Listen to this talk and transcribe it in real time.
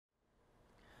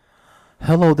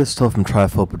Hello, this is Tola from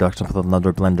Trifold Productions with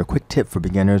another Blender quick tip for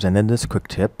beginners, and in this quick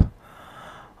tip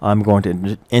I'm going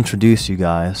to introduce you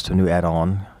guys to a new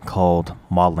add-on called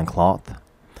Modeling Cloth,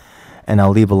 and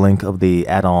I'll leave a link of the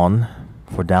add-on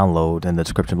for download in the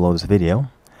description below this video.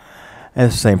 And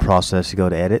it's the same process. You go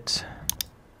to Edit,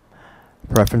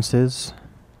 Preferences,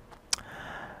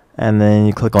 and then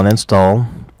you click on Install,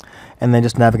 and then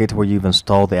just navigate to where you've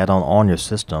installed the add-on on your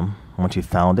system. Once you've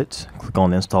found it, click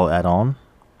on Install Add-on,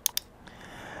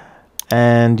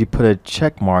 and you put a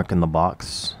check mark in the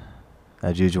box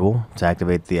as usual to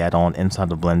activate the add-on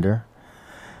inside of Blender,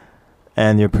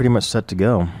 and you're pretty much set to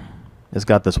go. It's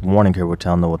got this warning here which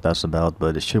I don't know what that's about,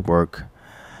 but it should work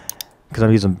because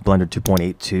I'm using Blender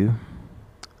 2.82. Let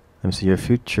me see. Your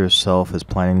future self is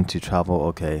planning to travel.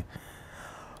 Okay.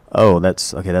 Oh,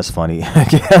 that's okay. That's funny.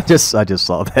 I just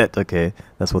saw that. Okay,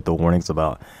 that's what the warning's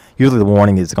about. Usually the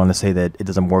warning is going to say that it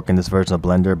doesn't work in this version of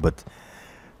Blender, but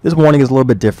this warning is a little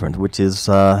bit different, which is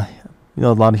a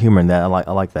lot of humor in that. I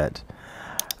like that.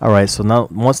 Alright, so now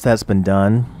once that's been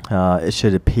done, it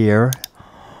should appear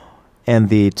in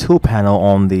the tool panel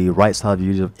on the right side of the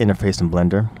user interface in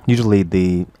Blender. Usually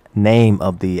the name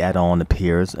of the add-on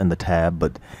appears in the tab,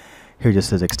 but here it just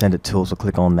says Extended Tools, so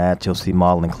click on that. You'll see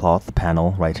Modeling Cloth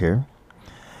panel right here.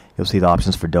 You'll see the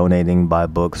options for donating, buy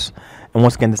books, and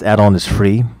once again this add-on is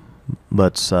free,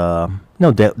 but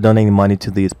donating money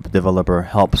to the developer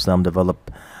helps them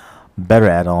develop better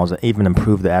add-ons and even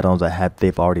improve the add-ons that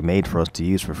they've already made for us to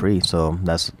use for free. So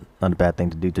that's not a bad thing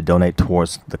to do, to donate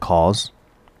towards the cause.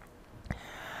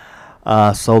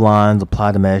 Sew lines,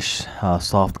 apply to mesh,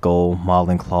 soft gold,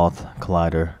 modeling cloth,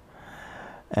 collider,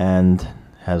 and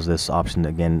has this option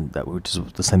again which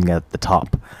is the same thing at the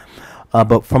top.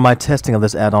 But for my testing of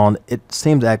this add-on, it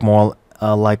seems to act more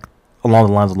like along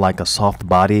the lines of like a soft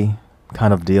body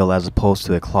kind of deal as opposed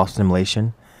to a cloth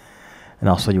simulation, and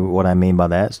I'll show you what I mean by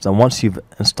that. So once you've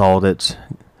installed it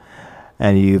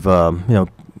and you've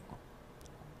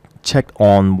checked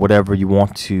on whatever you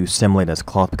want to simulate as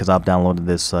cloth, because I've downloaded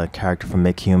this character from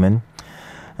Make Human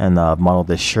and modeled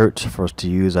this shirt for us to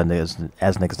use as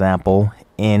an example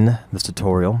in this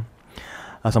tutorial.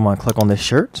 So I'm going to click on this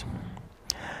shirt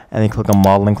and then click on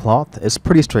Modeling Cloth. It's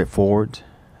pretty straightforward.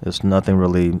 There's nothing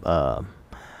really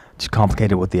too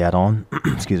complicated with the add-on.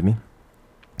 Excuse me.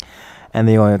 And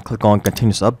then you're going to click on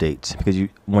Continuous Updates,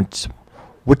 because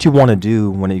what you want to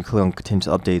do when you click on Continuous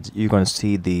Updates, you're going to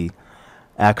see the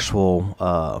actual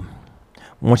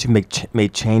once you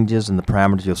made changes in the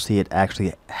parameters, you'll see it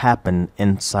actually happen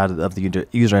inside of the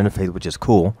user interface, which is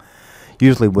cool.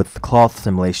 Usually with cloth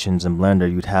simulations in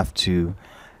Blender, you'd have to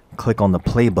click on the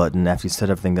play button after you set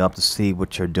everything up to see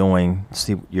what you're doing,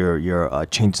 see your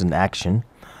changes in action.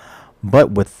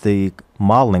 But with the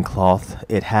modeling cloth,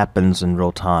 it happens in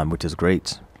real time, which is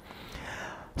great.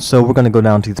 So we're going to go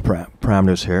down to these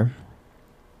parameters here,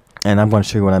 and I'm going to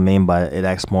show you what I mean by it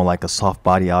acts more like a soft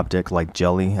body object like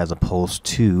jelly as opposed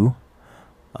to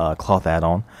cloth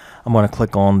add-on. I'm going to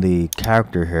click on the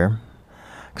character here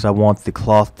because I want the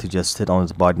cloth to just sit on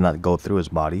his body, not go through his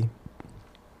body.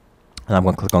 And I'm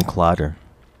going to click on Collider.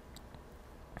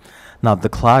 Now the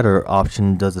Collider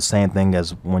option does the same thing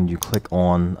as when you click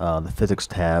on the Physics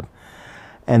tab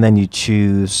and then you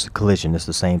choose Collision. It's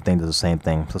the same thing, does the same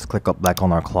thing. So let's click back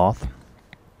on our cloth.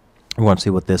 We want to see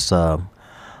what this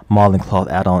Modeling Cloth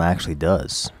add-on actually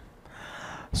does.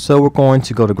 So we're going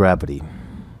to go to Gravity,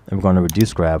 and we're going to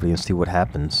reduce gravity and see what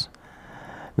happens.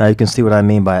 Now you can see what I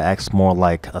mean by it acts more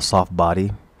like a soft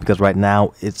body, because right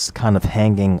now it's kind of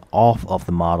hanging off of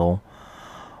the model,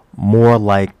 more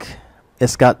like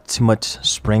it's got too much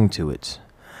spring to it.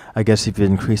 I guess if you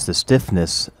increase the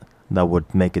stiffness, that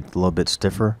would make it a little bit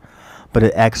stiffer, but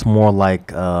it acts more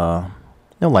like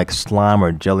like slime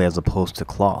or jelly as opposed to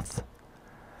cloth.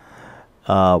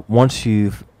 One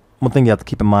thing you have to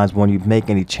keep in mind is when you make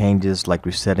any changes like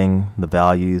resetting the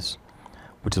values,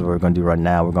 which is what we're going to do right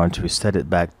now, we're going to reset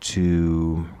it back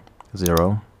to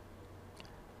 0,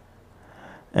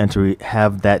 and to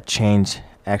have that change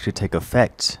actually take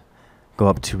effect, go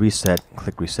up to reset,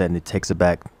 click reset, and it takes it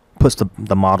back, puts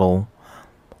the model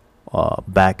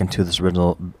back into this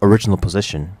original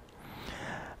position.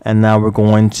 And now we're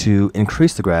going to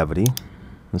increase the gravity.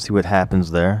 Let's see what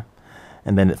happens there,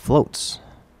 and then it floats.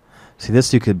 See,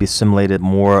 this you could be simulated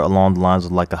more along the lines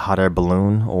of like a hot air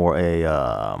balloon or a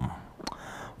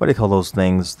what do you call those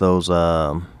things? Those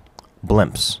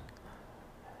blimps,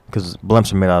 because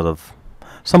blimps are made out of,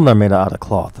 some of them are made out of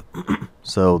cloth.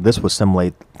 So this would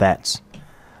simulate that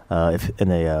if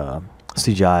in a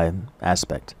CGI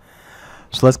aspect.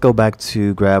 So let's go back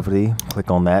to gravity, click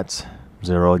on that,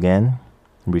 0 again,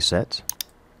 reset.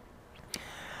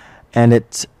 And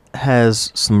it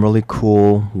has some really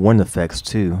cool wind effects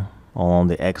too along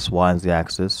the X, Y, and Z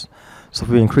axis. So if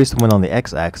we increase the wind on the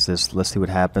X axis, let's see what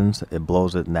happens. It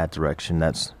blows it in that direction.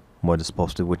 That's what it's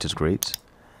supposed to, which is great.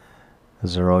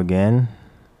 0 again.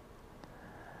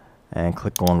 And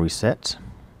click on reset.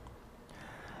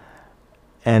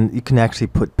 And you can actually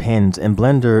put pins in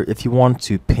Blender. If you want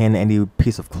to pin any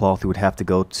piece of cloth, you would have to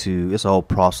go to, it's a whole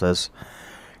process,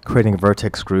 creating a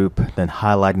vertex group, then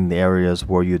highlighting the areas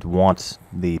where you'd want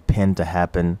the pin to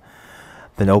happen,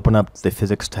 then open up the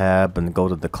physics tab and go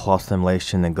to the cloth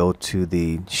simulation and go to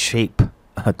the shape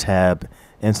tab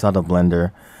inside of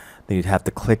Blender. Then you'd have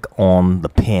to click on the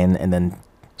pin and then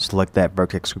select that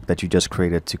vertex group that you just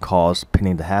created to cause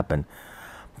pinning to happen.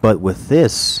 But with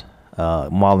this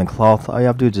modeling cloth, all you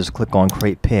have to do is just click on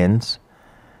create pins,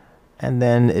 and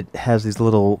then it has these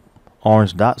little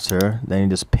orange dots here. Then you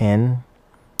just pin,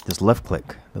 just left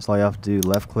click. That's all you have to do.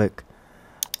 Left click,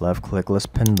 left click. Let's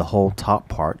pin the whole top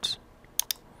part,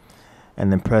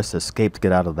 and then press escape to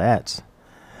get out of that.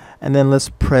 And then let's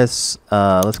press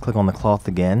let's click on the cloth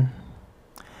again,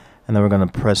 and then we're going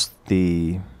to press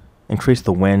the increase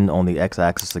the wind on the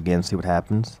x-axis again, see what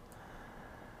happens.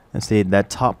 And see, that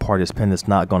top part is pinned. It's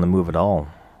not going to move at all.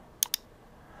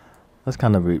 Let's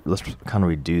kind of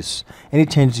reduce any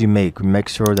changes you make. Make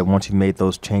sure that once you made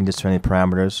those changes to any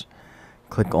parameters,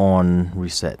 click on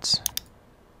reset.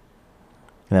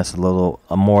 And that's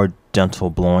a more gentle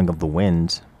blowing of the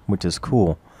wind, which is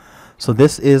cool. So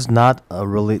this is not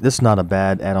a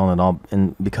bad add-on at all,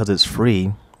 and because it's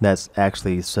free, that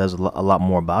actually says a lot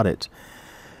more about it.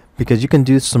 Because you can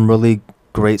do some really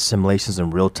great simulations in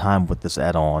real time with this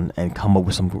add-on and come up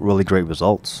with some really great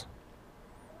results.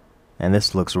 And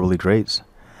this looks really great.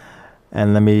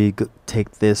 And let me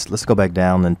take this, let's go back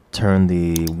down and turn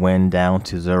the wind down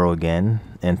to 0 again,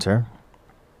 enter,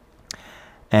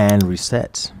 and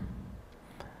reset.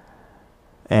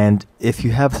 And if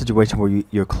you have a situation where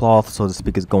your cloth, so to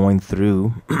speak, is going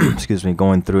through excuse me,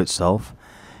 going through itself,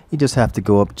 you just have to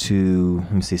go up to,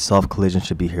 let me see, self collision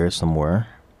should be here somewhere.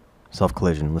 Self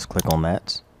collision, let's click on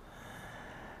that,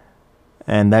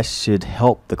 and that should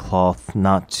help the cloth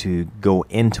not to go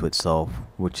into itself,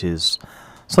 which is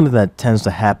something that tends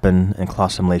to happen in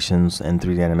cloth simulations and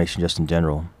 3D animation just in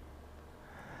general.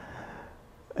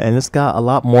 And it's got a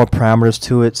lot more parameters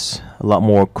to it, a lot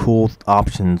more cool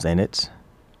options in it.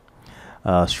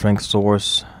 Strength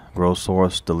source, grow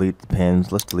source, delete the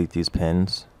pins. Let's delete these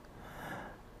pins.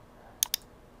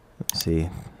 Let's see.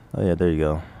 Oh yeah, there you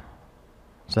go.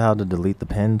 So how to delete the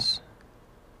pins?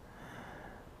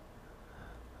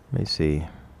 Let me see.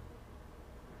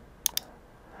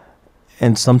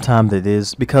 And sometimes it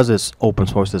is, because it's open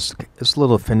source, it's a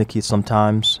little finicky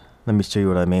sometimes. Let me show you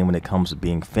what I mean when it comes to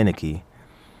being finicky.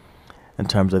 In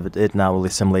terms of it not really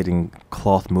simulating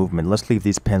cloth movement. Let's leave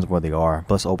these pins where they are.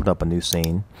 Let's open up a new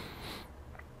scene.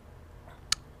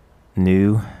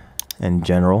 New and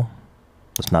general.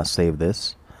 Let's not save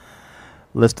this.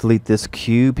 Let's delete this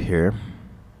cube here.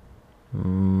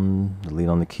 Delete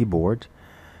on the keyboard.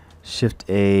 Shift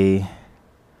A,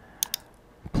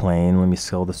 plane. Let me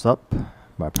scale this up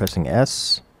by pressing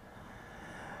S.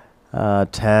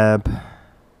 Tab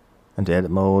into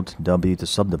edit mode. W to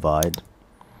subdivide.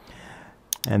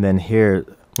 And then here,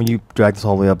 when you drag this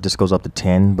all the way up, this goes up to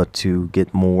 10. But to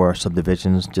get more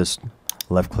subdivisions, just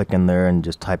left click in there and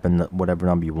just type in whatever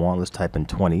number you want. Let's type in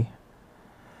 20.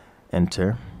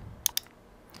 Enter.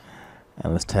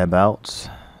 And let's tab out.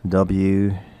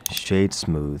 W, shade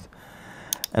smooth.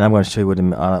 And I'm going to show you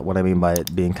what I mean by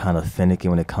it being kind of finicky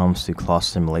when it comes to cloth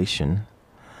simulation.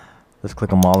 Let's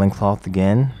click on modeling cloth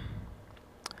again,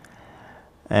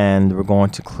 and we're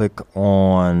going to click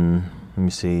on, let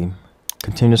me see,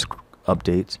 continuous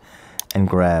updates, and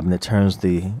grab, and it turns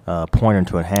the pointer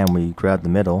into a hand. When you grab the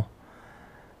middle,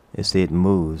 you see it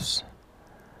moves.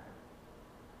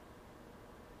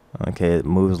 Okay, it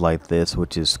moves like this,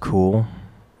 which is cool.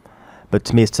 But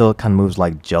to me, it still kind of moves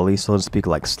like jelly, so to speak,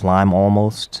 like slime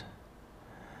almost.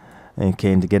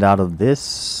 Okay, and to get out of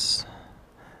this,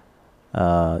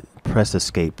 press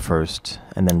escape first,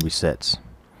 and then resets.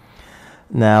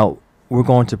 Now, we're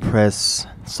going to press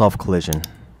self collision.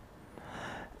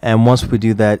 And once we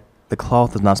do that, the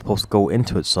cloth is not supposed to go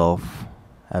into itself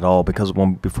at all, because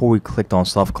before we clicked on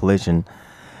self collision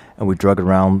and we drug it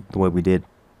around the way we did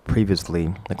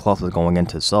previously, the cloth was going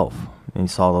into itself. And you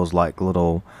saw those like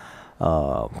little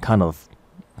kind of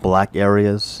black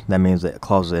areas. That means that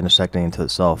cloth is intersecting into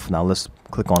itself. Now let's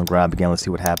click on grab again. Let's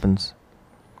see what happens.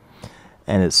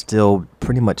 And it's still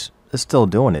it's still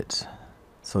doing it,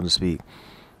 so to speak.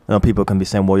 You know, people can be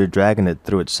saying, well, you're dragging it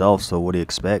through itself, so what do you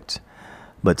expect?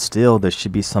 But still, there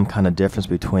should be some kind of difference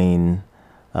between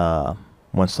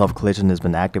when self collision has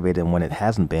been activated and when it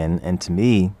hasn't been. And to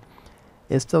me,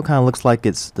 it still kind of looks like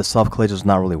the self collision is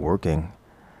not really working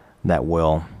that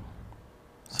well,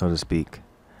 so to speak.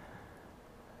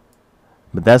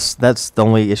 But that's the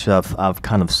only issue I've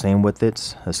kind of seen with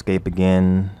it. Escape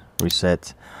again,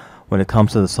 reset. When it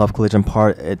comes to the self collision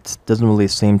part, it doesn't really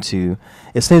seem to.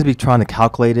 It seems to be trying to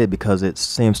calculate it because it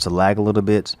seems to lag a little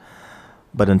bit.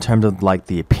 But in terms of like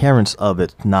the appearance of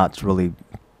it, not really,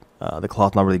 the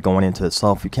cloth not really going into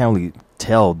itself, you can't really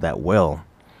tell that well.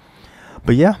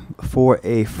 But yeah, for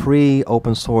a free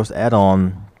open source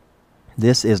add-on,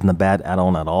 this isn't a bad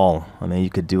add-on at all. I mean, you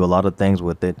could do a lot of things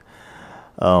with it.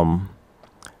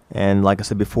 And like I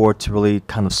said before, to really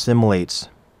kind of simulate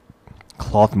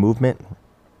cloth movement,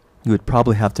 you would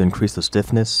probably have to increase the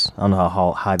stiffness. I don't know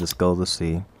how high this goes. Let's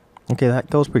see. Okay, that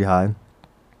goes pretty high.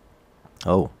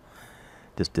 Oh,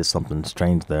 just did something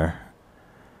strange there.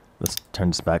 Let's turn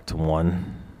this back to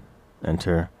 1.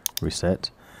 Enter,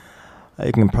 reset.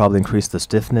 You can probably increase the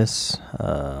stiffness.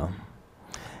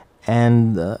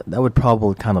 And that would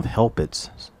probably kind of help it,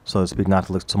 so to speak, not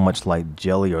to look so much like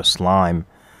jelly or slime.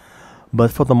 But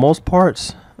for the most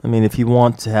part, I mean, if you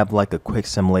want to have like a quick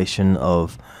simulation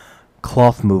of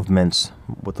cloth movements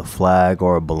with a flag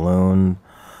or a balloon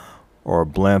or a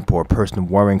blimp or a person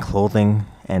wearing clothing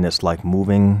and it's like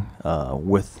moving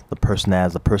with the person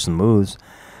as the person moves,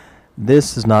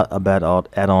 this is not a bad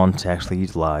add-on to actually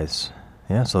utilize.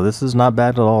 Yeah, so this is not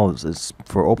bad at all. It's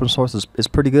for open source, it's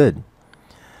pretty good.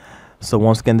 So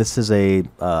once again, this is a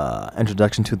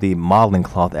introduction to the modeling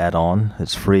cloth add-on.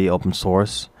 It's free, open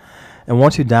source. And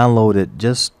once you download it,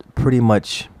 just pretty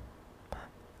much,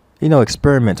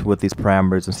 experiment with these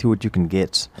parameters and see what you can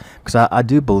get. Because I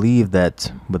do believe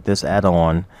that with this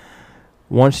add-on,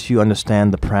 once you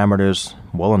understand the parameters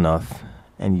well enough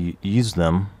and you use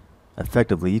them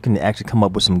effectively, you can actually come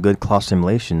up with some good cloth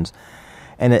simulations.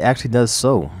 And it actually does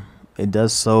so. It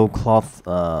does sew cloth,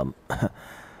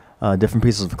 different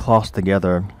pieces of cloth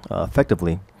together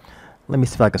effectively. Let me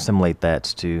see if I can simulate that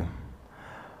too.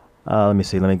 Let me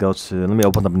see. Let me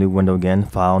open up a new window again.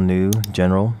 File, new,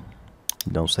 general.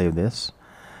 Don't save this.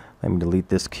 Let me delete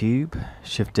this cube.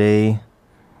 Shift A,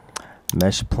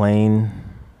 mesh plane.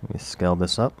 Let me scale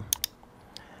this up.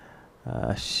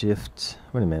 Wait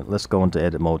a minute. Let's go into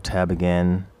edit mode. Tab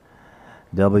again.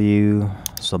 W,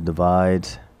 subdivide.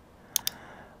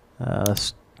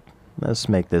 Let's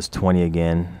make this 20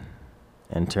 again.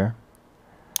 Enter.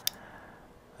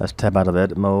 Let's tab out of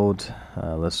edit mode.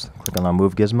 Let's click on our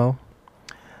move gizmo.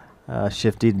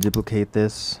 Shift D to duplicate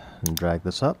this and drag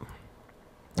this up.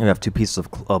 We have 2 pieces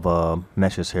of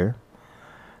meshes here.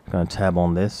 I'm going to tab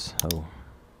on this. Oh,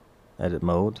 edit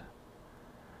mode.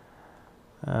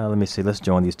 Let me see. Let's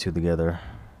join these 2 together.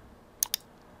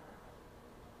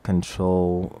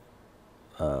 Control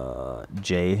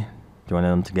J, joining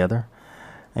them together,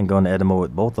 and go into edit mode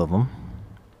with both of them.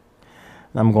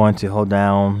 I'm going to hold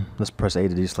down, let's press A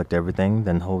to deselect everything,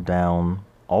 then hold down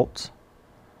Alt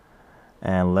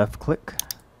and left click.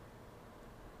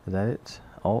 Is that it?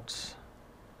 Alt.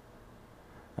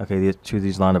 Okay, choose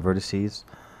these line of vertices.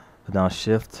 Hold down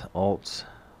Shift, Alt,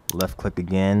 left click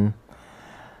again,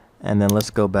 and then let's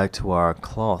go back to our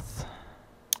cloth,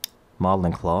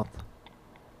 modeling cloth,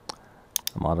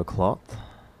 model cloth.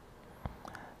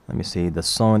 Let me see the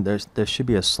sewing. There should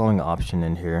be a sewing option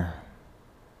in here.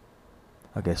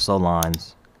 Okay, sew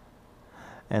lines,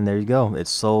 and there you go. It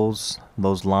sews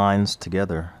those lines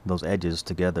together, those edges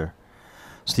together.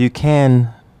 So you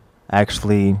can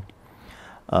actually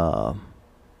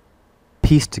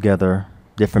piece together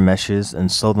different meshes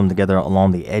and sew them together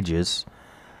along the edges.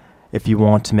 If you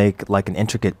want to make like an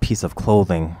intricate piece of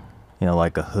clothing,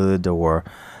 like a hood or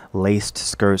laced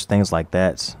skirts, things like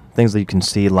that, things that you can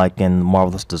see like in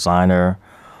Marvelous Designer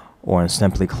or in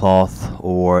Simply Cloth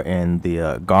or in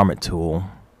the garment tool.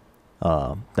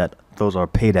 Those are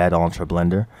paid add-ons for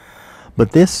Blender,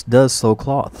 but this does sew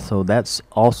cloth, so that's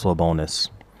also a bonus.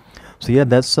 So yeah,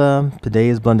 that's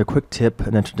today's Blender quick tip,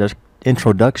 an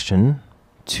introduction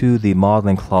to the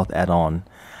modeling cloth add-on.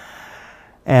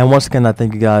 And once again, I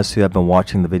thank you guys who have been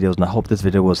watching the videos, and I hope this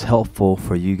video was helpful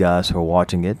for you guys who are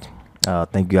watching it.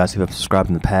 Thank you guys who have subscribed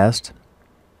in the past.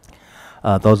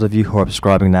 Those of you who are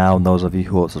subscribing now, and those of you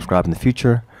who will subscribe in the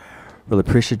future, really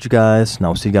appreciate you guys, and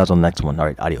I'll see you guys on the next one.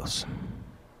 Alright, adios.